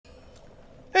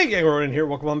Hey gang, Ronan here.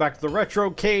 Welcome on back to the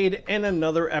Retrocade and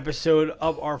another episode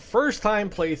of our first time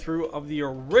playthrough of the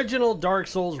original Dark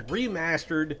Souls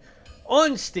Remastered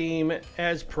on Steam,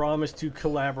 as promised to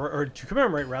commemorate our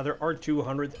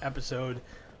 200th episode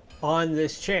on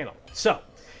this channel. So,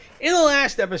 in the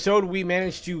last episode, we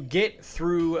managed to get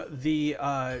through the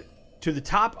to the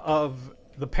top of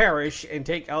the parish and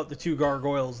take out the two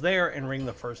gargoyles there and ring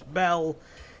the first bell.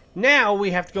 Now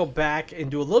we have to go back and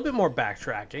do a little bit more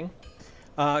backtracking.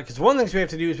 Because one of the things we have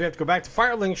to do is we have to go back to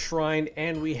Firelink Shrine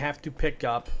and we have to pick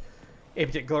up a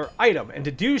particular item. And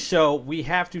to do so, we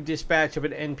have to dispatch of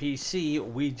an NPC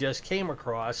we just came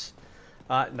across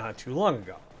not too long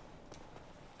ago.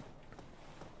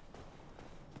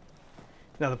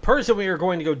 Now, the person we are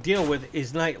going to go deal with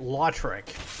is Knight Lautrec,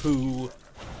 who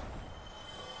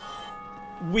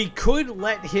we could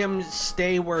let him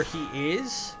stay where he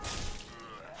is,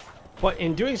 but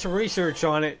in doing some research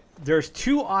on it, there's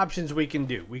two options we can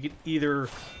do. We could either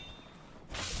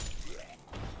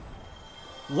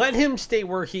let him stay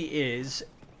where he is,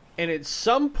 and at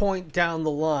some point down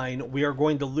the line, we are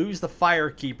going to lose the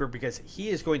Firekeeper because he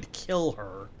is going to kill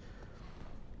her.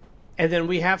 And then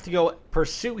we have to go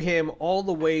pursue him all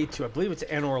the way to, I believe it's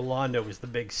Anor Londo is the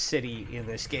big city in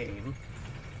this game.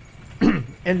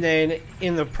 And then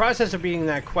in the process of beating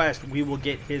that quest, we will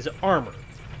get his armor.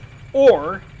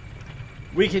 Or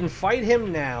we can fight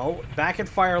him now, back at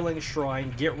Firelink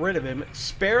Shrine, get rid of him,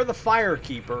 spare the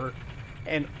Firekeeper,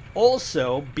 and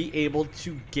also be able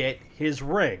to get his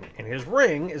ring. And his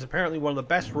ring is apparently one of the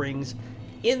best rings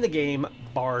in the game,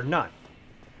 bar none.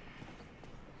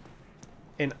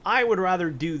 And I would rather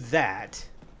do that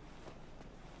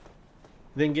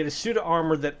than get a suit of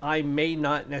armor that I may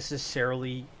not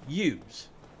necessarily use.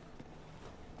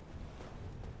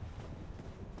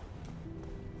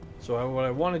 So what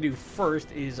I want to do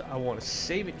first is I want to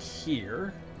save it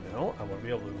here. No, I want to be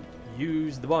able to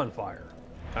use the bonfire.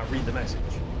 Not read the message.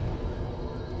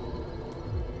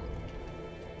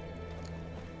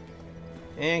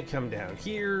 And come down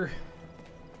here.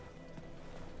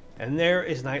 And there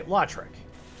is Knight Lautrec.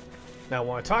 Now I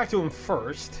want to talk to him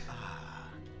first.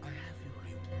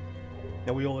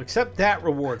 Now we will accept that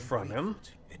reward from him.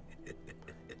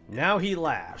 Now he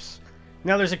laughs.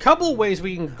 Now there's a couple of ways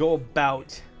we can go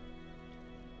about.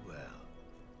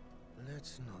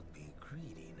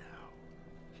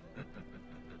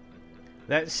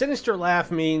 That sinister laugh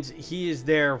means he is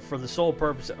there for the sole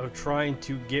purpose of trying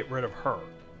to get rid of her.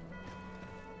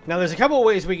 Now, there's a couple of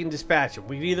ways we can dispatch him.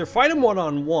 We can either fight him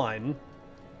one-on-one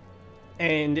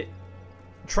and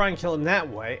try and kill him that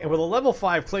way. And with a level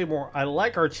 5 Claymore, I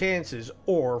like our chances.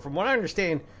 Or, from what I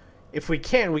understand, if we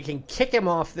can kick him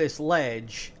off this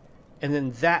ledge, and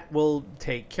then that will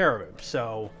take care of him.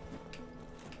 So,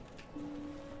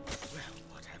 well,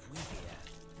 what have we here?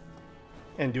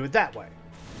 And do it that way.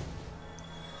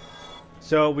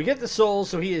 So we get the soul,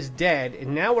 so he is dead,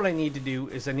 and now what I need to do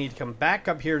is I need to come back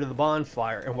up here to the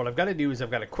bonfire, and what I've got to do is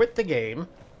I've got to quit the game.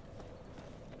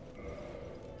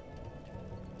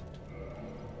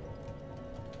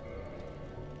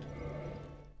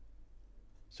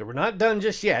 So we're not done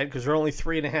just yet, because we're only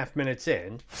 3.5 minutes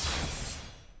in.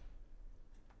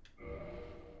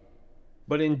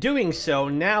 But in doing so,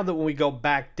 now that when we go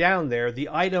back down there, the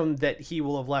item that he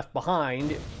will have left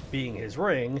behind, being his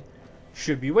ring,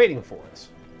 should be waiting for us.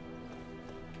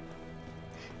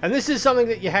 And this is something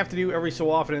that you have to do every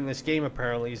so often in this game,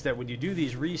 apparently, is that when you do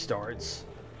these restarts,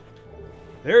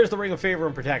 there's the Ring of Favor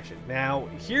and Protection. Now,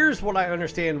 here's what I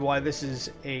understand why this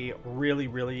is a really,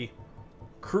 really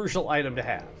crucial item to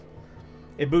have.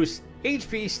 It boosts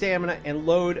HP, stamina, and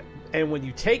load, and when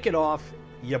you take it off,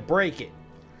 you break it.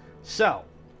 So,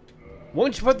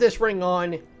 once you put this ring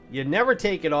on, you never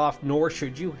take it off, nor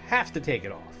should you have to take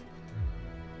it off.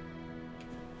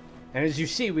 And as you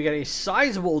see, we got a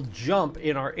sizable jump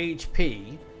in our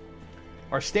HP.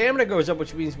 Our stamina goes up,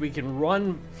 which means we can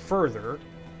run further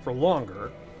for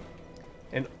longer.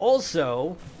 And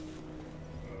also,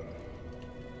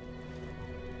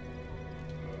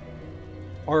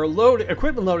 our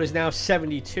equipment load is now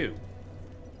 72.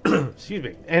 Excuse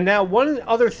me. And now one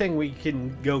other thing we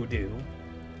can go do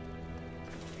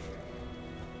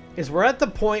is we're at the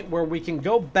point where we can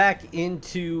go back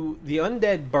into the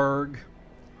Undead Burg.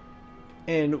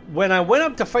 And when I went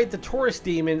up to fight the Taurus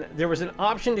Demon, there was an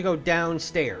option to go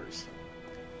downstairs.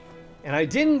 And I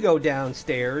didn't go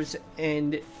downstairs,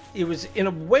 and it was, in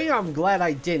a way, I'm glad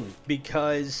I didn't,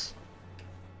 because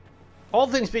all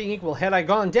things being equal, had I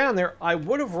gone down there, I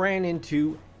would have ran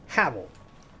into Havel.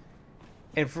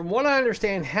 And from what I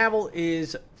understand, Havel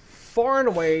is far and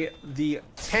away the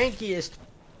tankiest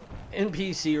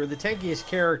NPC, or the tankiest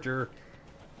character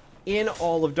in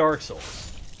all of Dark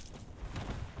Souls.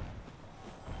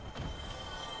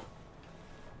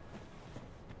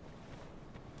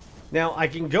 Now, I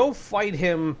can go fight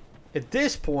him at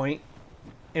this point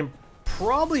and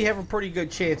probably have a pretty good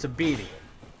chance of beating him.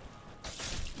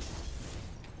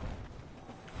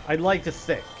 I'd like to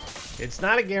think. It's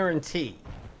not a guarantee.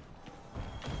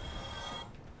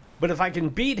 But if I can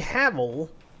beat Havel,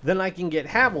 then I can get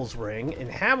Havel's ring,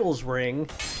 and Havel's ring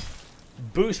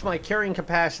boosts my carrying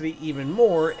capacity even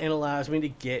more and allows me to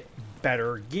get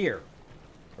better gear,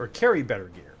 or carry better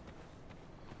gear.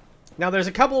 Now, there's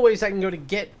a couple of ways I can go to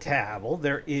get to Havel.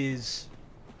 There is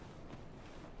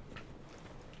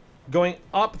going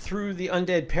up through the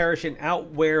Undead Parish and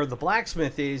out where the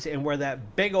blacksmith is and where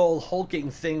that big old hulking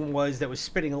thing was that was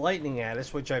spitting lightning at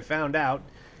us, which I found out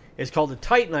is called the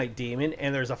Titanite Demon,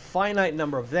 and there's a finite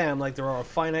number of them, like there are a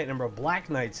finite number of Black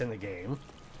Knights in the game.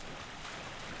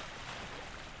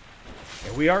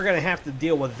 And we are going to have to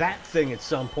deal with that thing at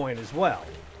some point as well.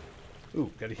 Ooh,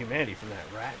 got a humanity from that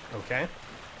rat. Okay.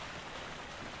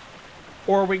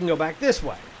 Or we can go back this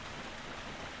way.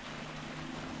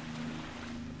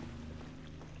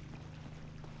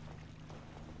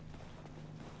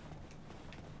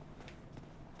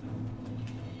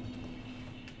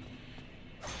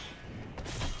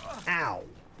 Ow.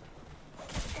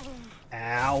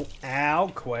 Ow.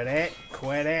 Ow. Quit it.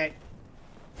 Quit it.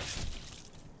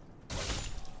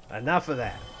 Enough of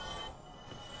that.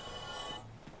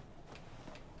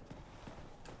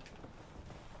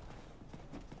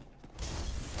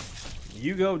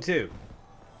 You go too.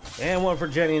 And one for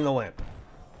Jenny and the Wimp.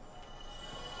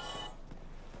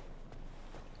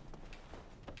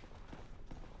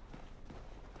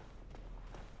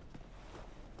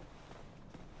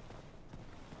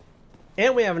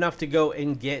 And we have enough to go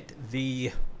and get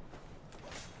the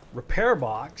repair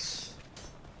box.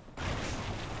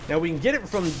 Now we can get it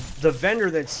from the vendor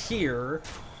that's here.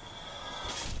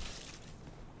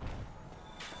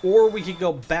 Or we could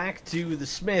go back to the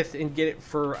smith and get it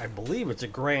for, I believe it's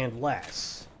 $1,000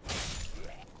 less.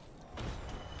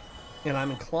 And I'm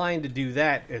inclined to do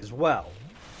that as well.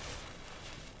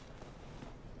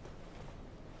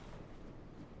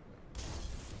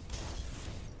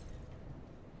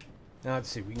 Now let's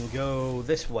see, we can go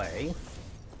this way.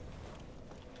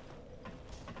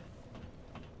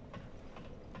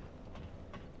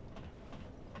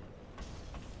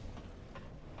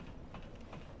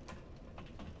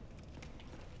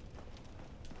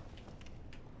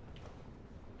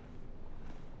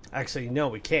 Actually, no,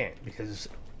 we can't, because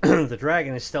the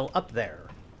dragon is still up there.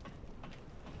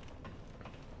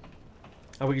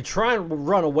 And we can try and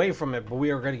run away from it, but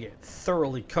we are going to get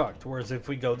thoroughly cooked. Whereas if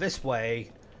we go this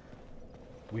way,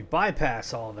 we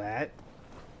bypass all that.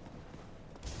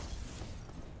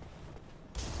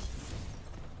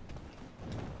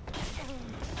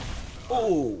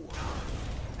 Oh!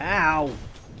 Ow!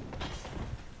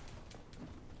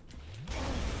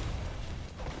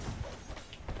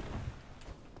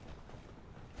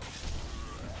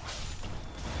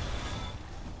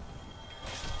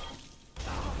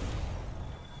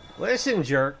 Listen,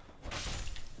 jerk.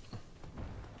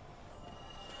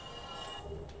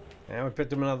 And we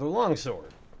picked him another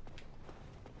longsword.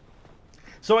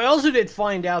 So I also did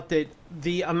find out that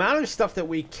the amount of stuff that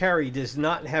we carry does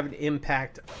not have an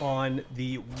impact on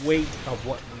the weight of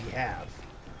what we have.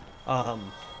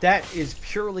 That is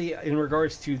purely in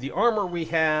regards to the armor we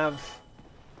have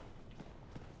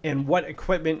and what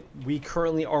equipment we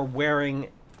currently are wearing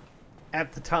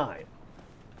at the time.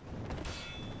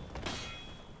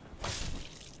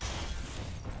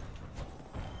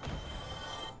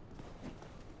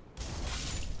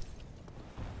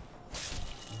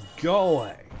 Go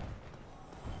away.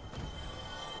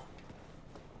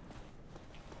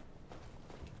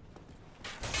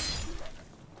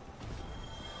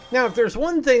 Now, if there's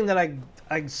one thing that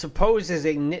I suppose is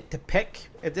a nit to pick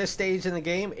at this stage in the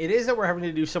game, it is that we're having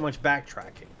to do so much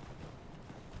backtracking.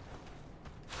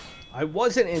 I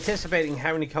wasn't anticipating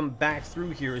having to come back through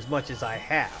here as much as I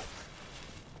have.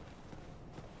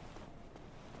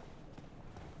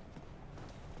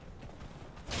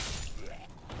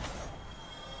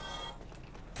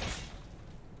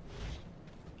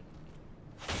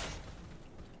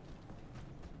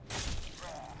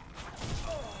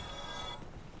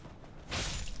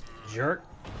 Jerk.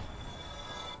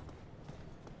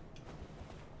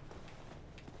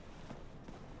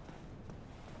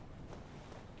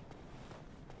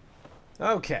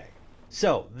 Okay,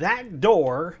 so that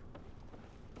door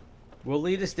will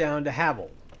lead us down to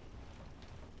Havel.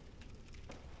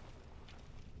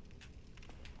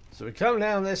 So we come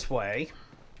down this way.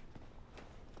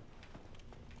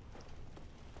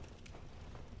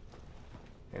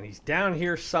 And he's down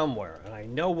here somewhere. And I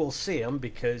know we'll see him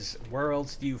because where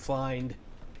else do you find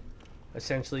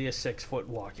essentially a 6-foot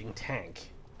walking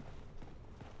tank?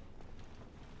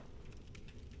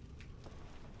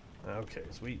 Okay,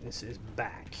 his weakness is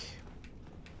back.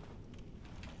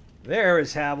 There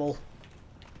is Havel.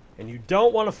 And you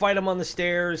don't want to fight him on the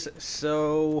stairs,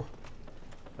 so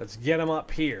let's get him up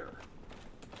here.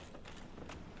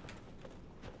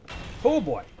 Oh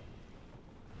boy.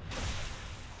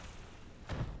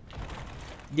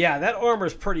 Yeah, that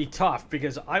armor's pretty tough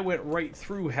because I went right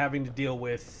through having to deal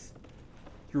with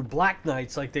Black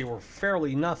Knights like they were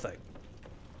fairly nothing.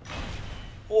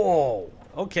 Oh,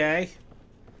 okay.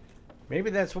 Maybe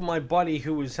that's what my buddy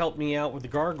who was helping me out with the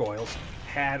gargoyles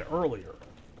had earlier.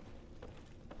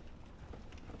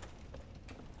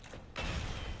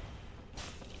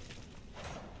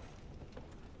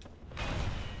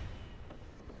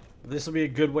 This will be a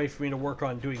good way for me to work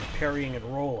on doing parrying and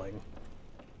rolling.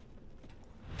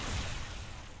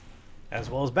 As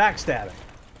well as backstabbing.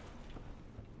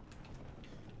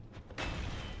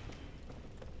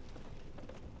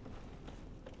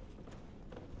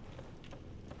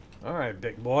 Alright,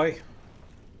 big boy.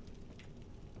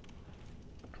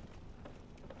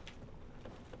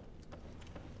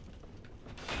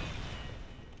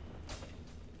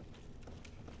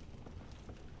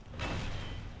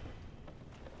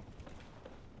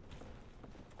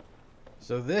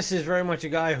 So this is very much a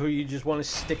guy who you just want to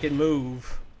stick and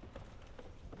move.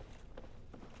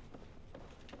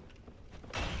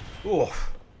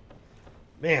 Oof.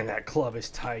 Man, that club is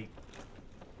tight.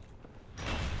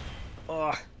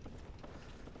 Ugh.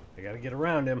 I gotta get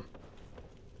around him.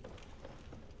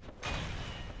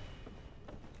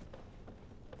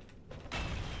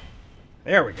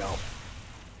 There we go.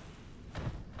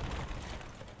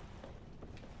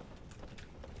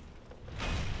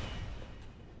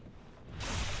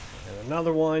 And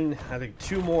another one. I think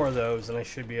 2 more of those and I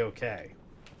should be okay.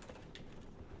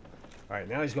 Alright,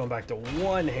 now he's going back to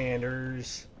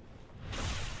one-handers.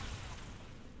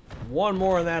 1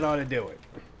 more and that ought to do it.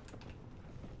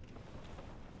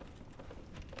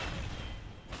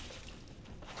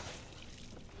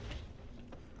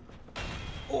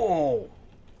 Oh!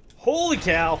 Holy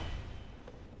cow!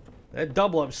 That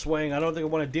double-up swing, I don't think I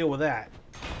want to deal with that.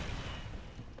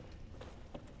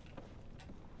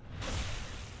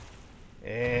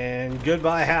 And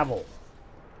goodbye, Havel.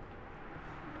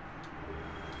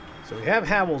 So we have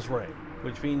Havel's ring,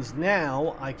 which means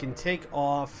now I can take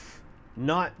off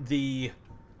not the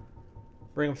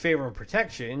Ring of Favor and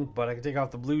Protection, but I can take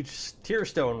off the blue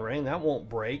Tearstone ring. That won't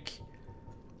break.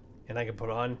 And I can put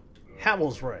on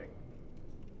Havel's ring.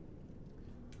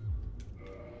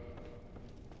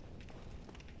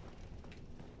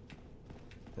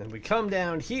 Then we come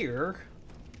down here,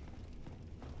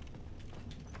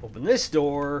 open this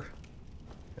door,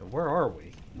 and where are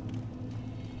we?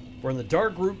 We're in the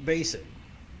Dark Group Basin.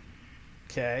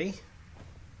 Okay.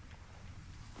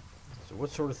 So what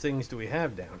sort of things do we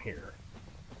have down here?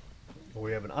 Well,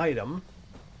 we have an item.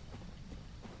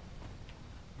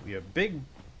 We have big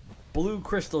blue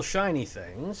crystal shiny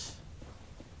things.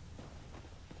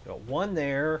 Got 1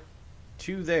 there,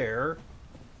 2 there,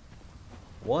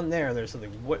 1 there, and there's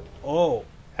something. What? Oh,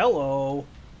 hello.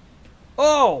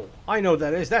 Oh, I know what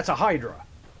that is. That's a Hydra.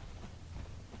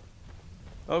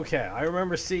 Okay, I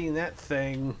remember seeing that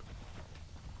thing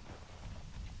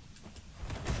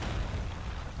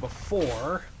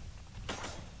before.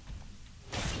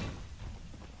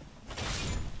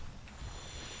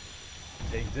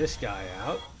 Take this guy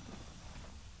out.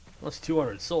 That's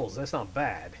 200 souls. That's not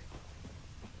bad.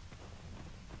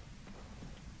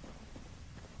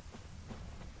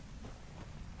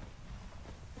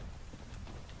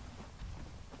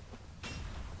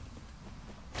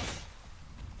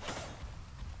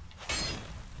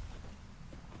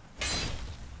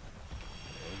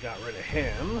 Got rid of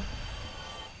him.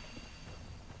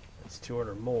 That's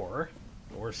 200 more.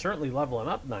 We're certainly leveling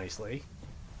up nicely.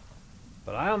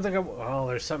 But I don't think oh,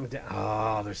 there's something down.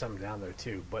 Oh, there's something down there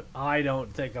too. But I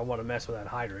don't think I want to mess with that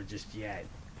Hydra just yet.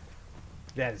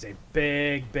 That is a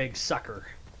big, big sucker.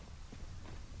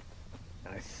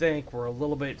 And I think we're a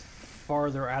little bit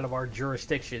farther out of our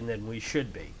jurisdiction than we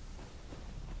should be.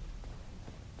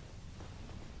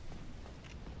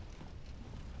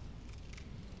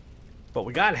 But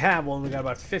we got Havel, and we got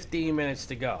about 15 minutes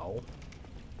to go.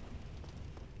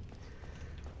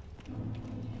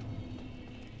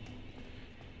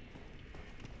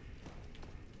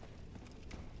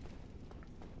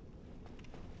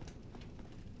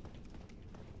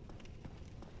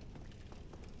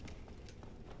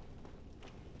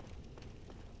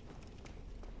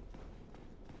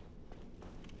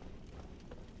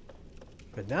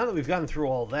 But now that we've gotten through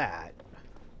all that,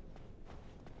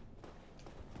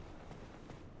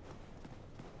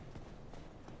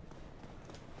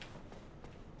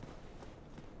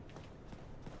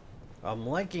 I'm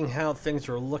liking how things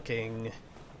are looking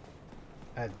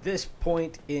at this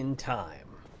point in time.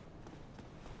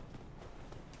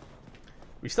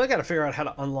 We still got to figure out how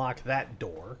to unlock that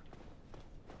door.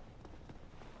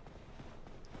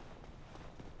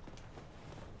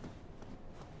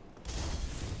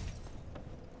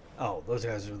 Oh, those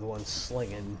guys are the ones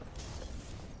slinging.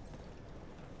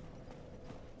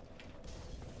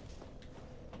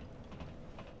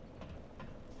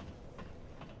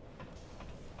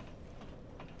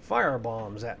 Fire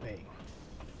bombs at me.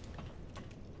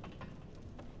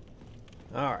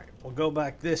 Alright, we'll go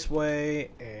back this way,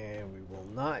 and we will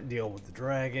not deal with the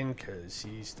dragon, because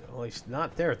he's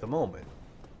not there at the moment.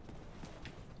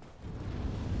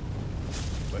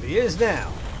 But he is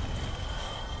now.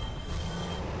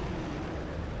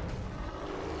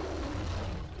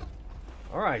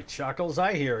 Alright, Chuckles,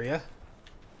 I hear ya.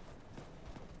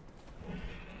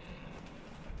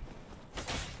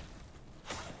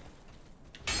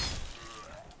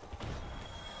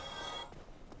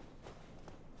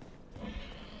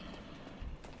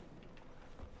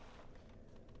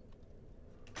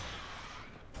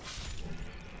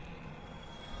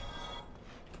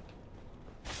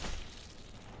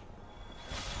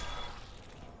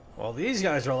 Well, these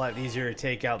guys are a lot easier to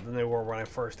take out than they were when I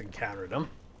first encountered them.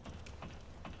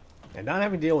 And not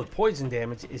having to deal with poison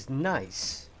damage is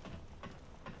nice.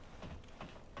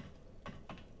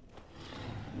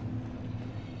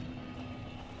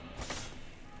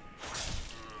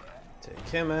 Take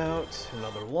him out.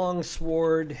 Another long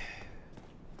sword.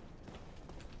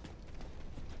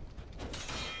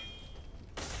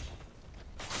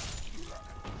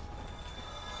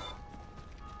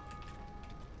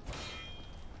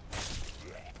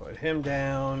 Put him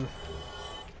down.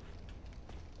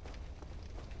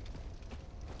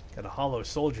 Got a hollow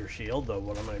soldier shield, though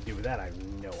what I'm going to do with that, I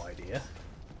have no idea.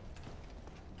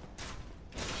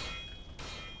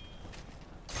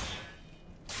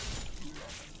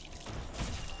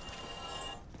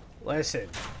 Listen.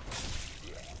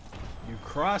 You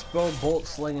crossbow bolt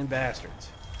slinging bastards.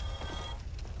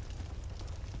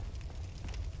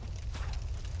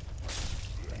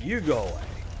 You go away.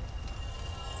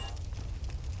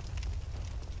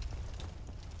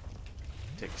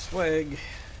 Take a swig.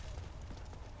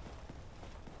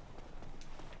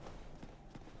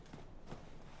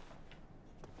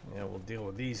 Yeah, we'll deal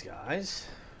with these guys.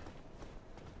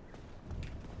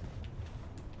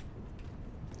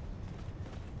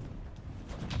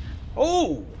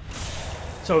 Oh!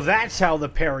 So that's how the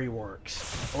parry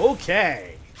works.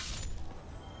 Okay.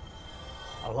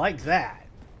 I like that.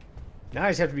 Now I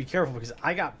just have to be careful because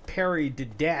I got parried to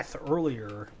death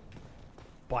earlier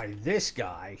by this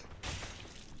guy.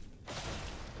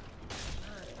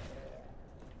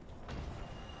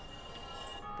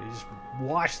 You just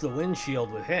wash the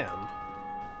windshield with him.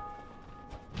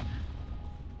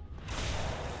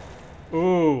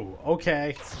 Ooh,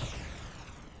 okay.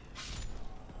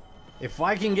 If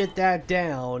I can get that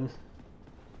down,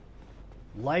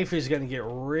 life is going to get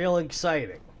real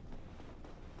exciting.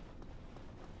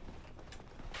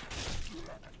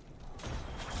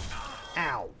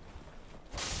 Ow.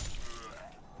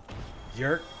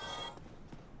 Jerk.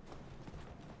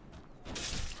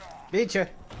 Beat ya.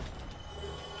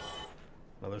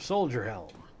 Another soldier helm.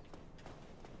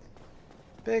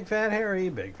 Big fat Harry,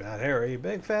 big fat Harry,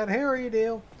 big fat Harry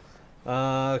deal.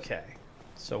 Okay.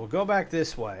 So we'll go back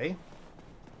this way.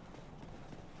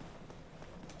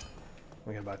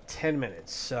 We got about 10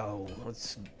 minutes, so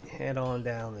let's head on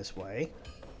down this way.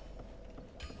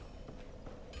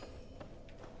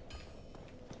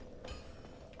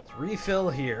 Let's refill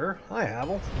here. Hi,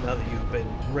 Havel. Now that you've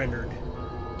been rendered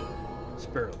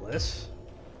spiritless.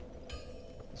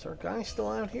 Is our guy still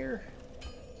out here?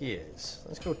 He is.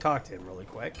 Let's go talk to him really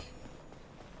quick.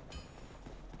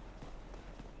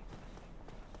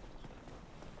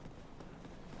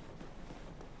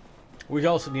 We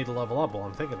also need to level up while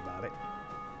I'm thinking about it.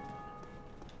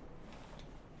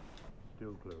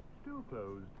 Still closed. Still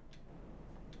closed.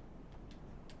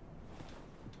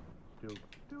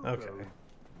 Still Okay. closed.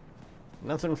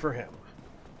 Nothing for him.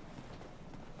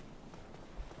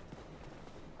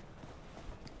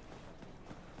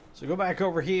 So go back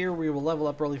over here. We will level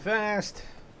up really fast.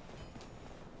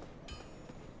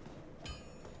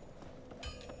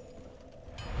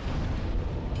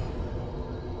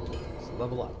 So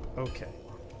level up. Okay.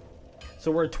 So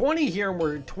we're at 20 here and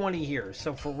we're at 20 here.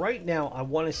 So for right now, I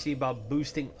want to see about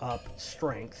boosting up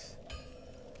strength.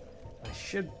 I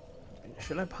should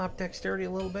should I pop dexterity a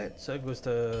little bit? So it goes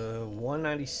to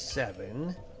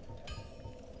 197.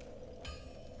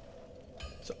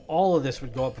 So all of this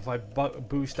would go up if I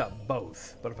boost up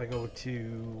both. But if I go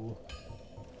to...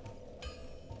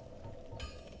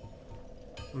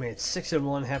 I mean, it's 6 in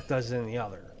one, half dozen in the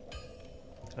other.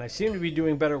 And I seem to be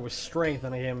doing better with strength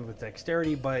than I am with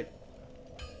dexterity, but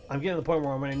I'm getting to the point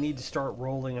where I'm going to need to start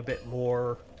rolling a bit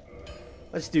more.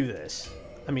 Let's do this.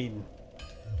 I mean,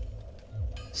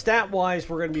 stat-wise,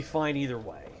 we're going to be fine either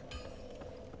way.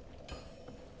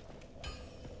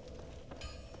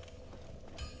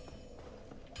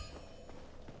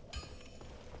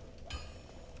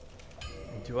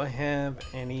 Do I have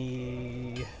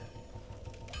any...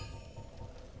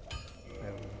 I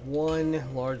have one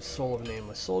large soul of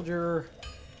nameless soldier.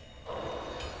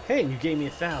 Hey, and you gave me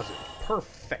 1,000.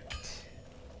 Perfect.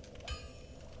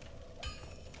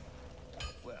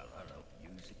 Well, hello,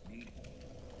 music need.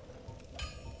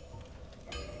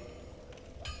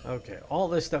 Okay, all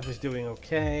this stuff is doing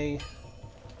okay.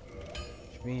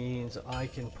 Which means I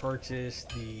can purchase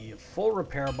the full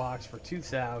repair box for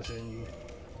 2,000.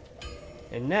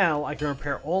 And now I can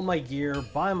repair all my gear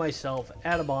by myself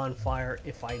at a bonfire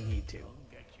if I need to.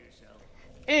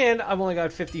 And I've only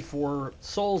got 54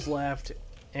 souls left,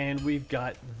 and we've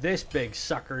got this big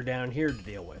sucker down here to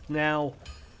deal with. Now,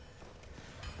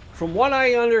 from what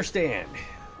I understand,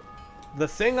 the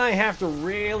thing I have to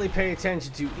really pay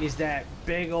attention to is that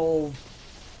big old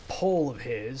pole of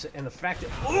his, and the fact that,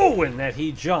 oh, and that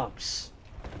he jumps.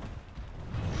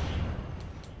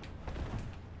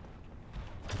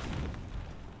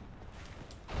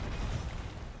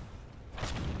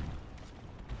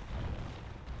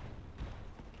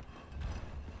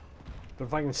 But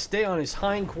if I can stay on his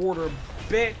hind quarter a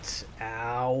bit...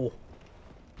 Ow.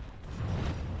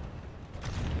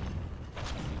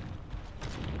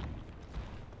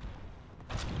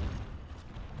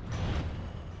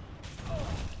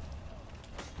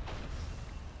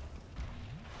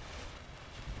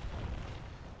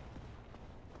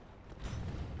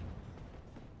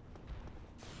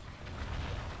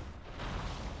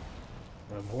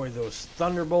 Avoid those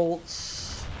thunderbolts.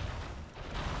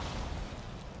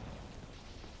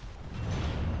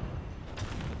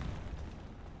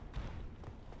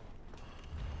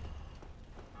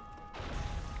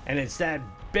 And it's that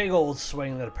big old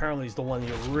swing that apparently is the one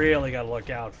you really got to look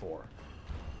out for.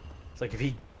 It's like if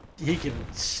he can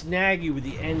snag you with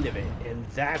the end of it, and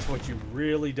that's what you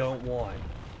really don't want.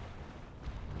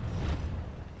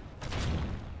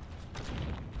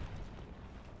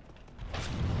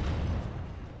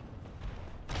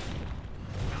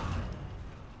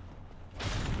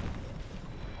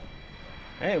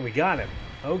 Hey, we got him.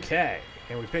 Okay.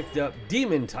 And we picked up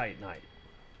Demon Titanite.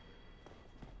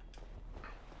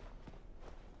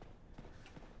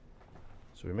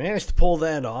 So we managed to pull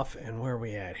that off, and where are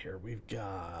we at here? We've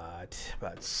got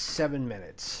about 7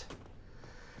 minutes.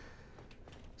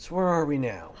 So where are we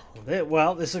now?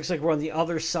 Well, this looks like we're on the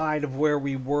other side of where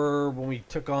we were when we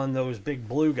took on those big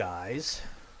blue guys.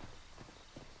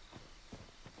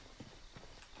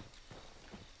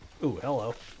 Ooh,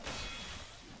 hello.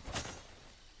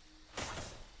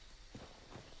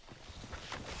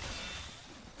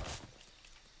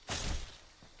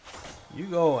 You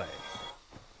go away.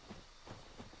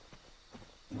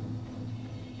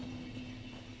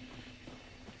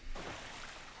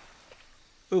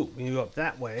 Ooh, we can go up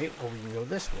that way, or we can go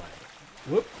this way.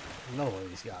 Whoop, another one of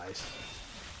these guys.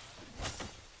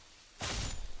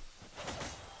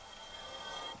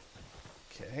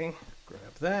 Okay, grab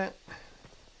that.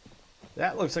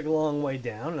 That looks like a long way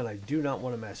down, and I do not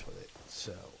want to mess with it.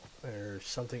 So, there's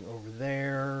something over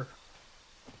there.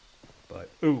 But,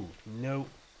 ooh, no.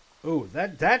 Ooh,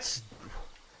 that's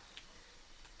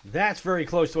very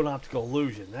close to an optical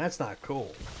illusion. That's not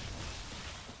cool.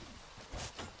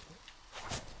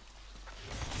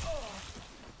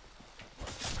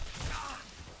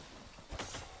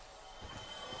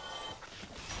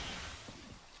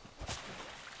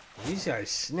 These guys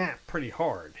snap pretty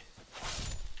hard.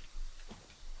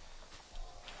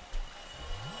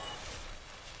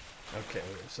 Okay,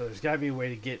 so there's got to be a way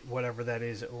to get whatever that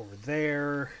is over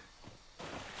there.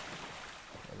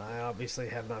 And I obviously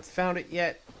have not found it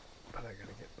yet. But I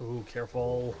gotta get... Ooh,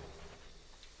 careful.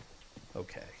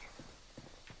 Okay.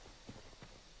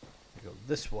 We go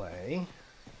this way.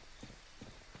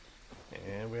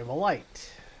 And we have a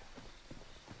light.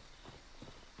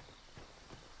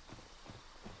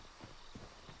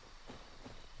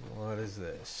 What is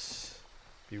this?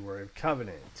 Beware of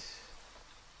Covenant.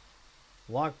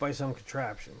 Locked by some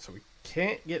contraption. So we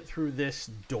can't get through this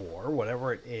door,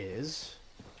 whatever it is.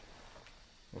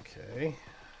 Okay.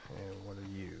 And what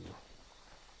are you?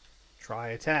 Try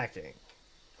attacking.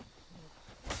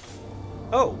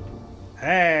 Oh!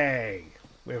 Hey!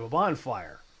 We have a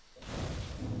bonfire.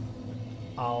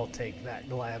 I'll take that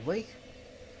gladly.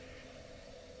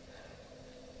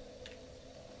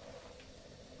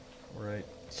 We're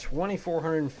at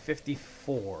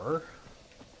 2,454.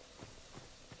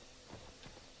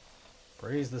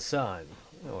 Praise the sun.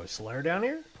 Oh, is Solaire down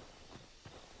here?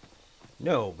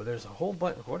 No, but there's a whole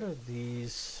bunch. What are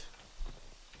these?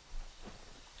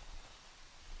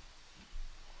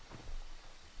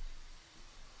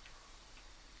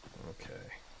 Okay.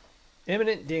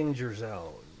 Imminent danger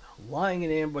zone. Lying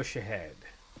in ambush ahead.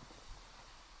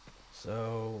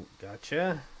 So,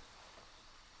 gotcha.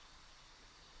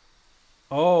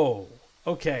 Oh,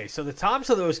 okay. So the tops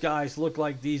of those guys look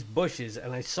like these bushes,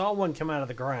 and I saw one come out of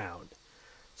the ground.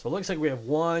 So it looks like we have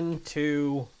 1,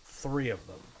 2, 3 of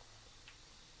them.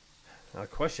 Now the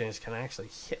question is, can I actually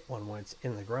hit one when it's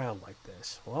in the ground like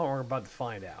this? Well, we're about to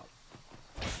find out.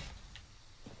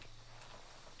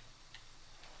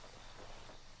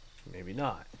 Maybe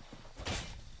not.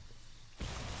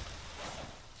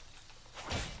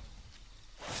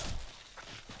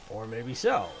 Or maybe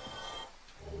so.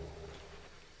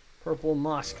 Purple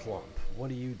moss clump. What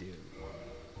do you do?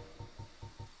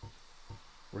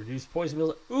 Reduce poison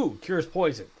bills. Ooh, cures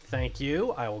poison. Thank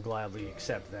you. I will gladly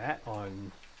accept that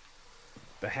on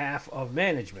behalf of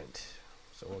management.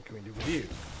 So what can we do with you?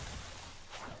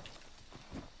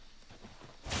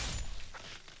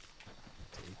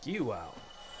 Take you out.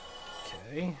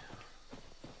 Okay.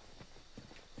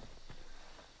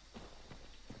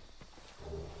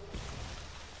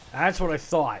 That's what I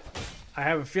thought. I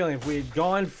have a feeling if we had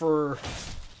gone for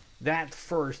that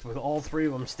first with all 3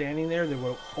 of them standing there, they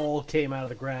would have all came out of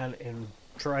the ground and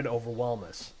tried to overwhelm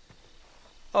us.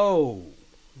 Oh.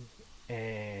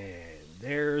 And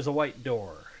there's a white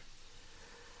door.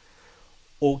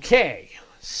 Okay.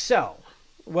 So,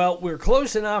 well, we're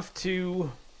close enough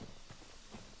to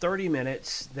 30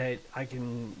 minutes that I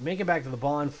can make it back to the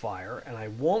bonfire, and I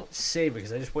won't save it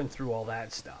because I just went through all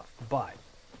that stuff. But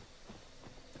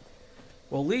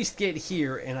we'll at least get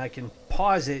here, and I can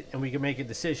pause it, and we can make a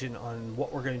decision on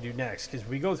what we're going to do next. Because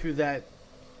we go through that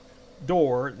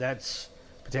door, that's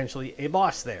potentially a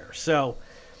boss there. So,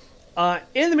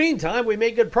 in the meantime, we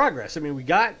made good progress. I mean, we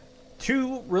got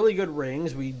 2 really good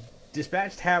rings. We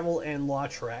dispatched Havel and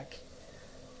Lautrec.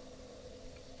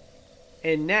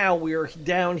 And now we are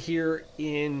down here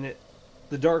in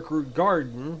the Darkroot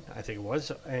Garden, I think it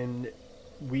was, and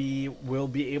we will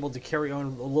be able to carry on a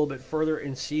little bit further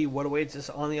and see what awaits us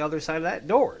on the other side of that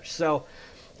door. So,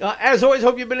 as always,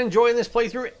 hope you've been enjoying this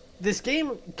playthrough. This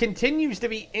game continues to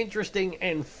be interesting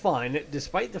and fun,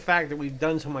 despite the fact that we've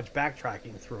done so much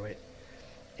backtracking through it.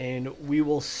 And we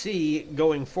will see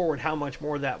going forward how much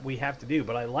more that we have to do.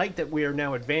 But I like that we are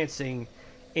now advancing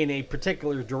in a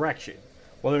particular direction.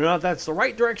 Whether or not that's the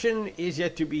right direction is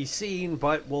yet to be seen,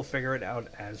 but we'll figure it out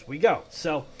as we go.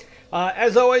 So,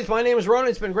 as always, my name is Ron.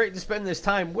 It's been great to spend this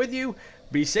time with you.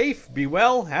 Be safe, be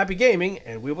well, happy gaming,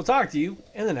 and we will talk to you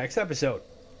in the next episode.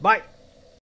 Bye.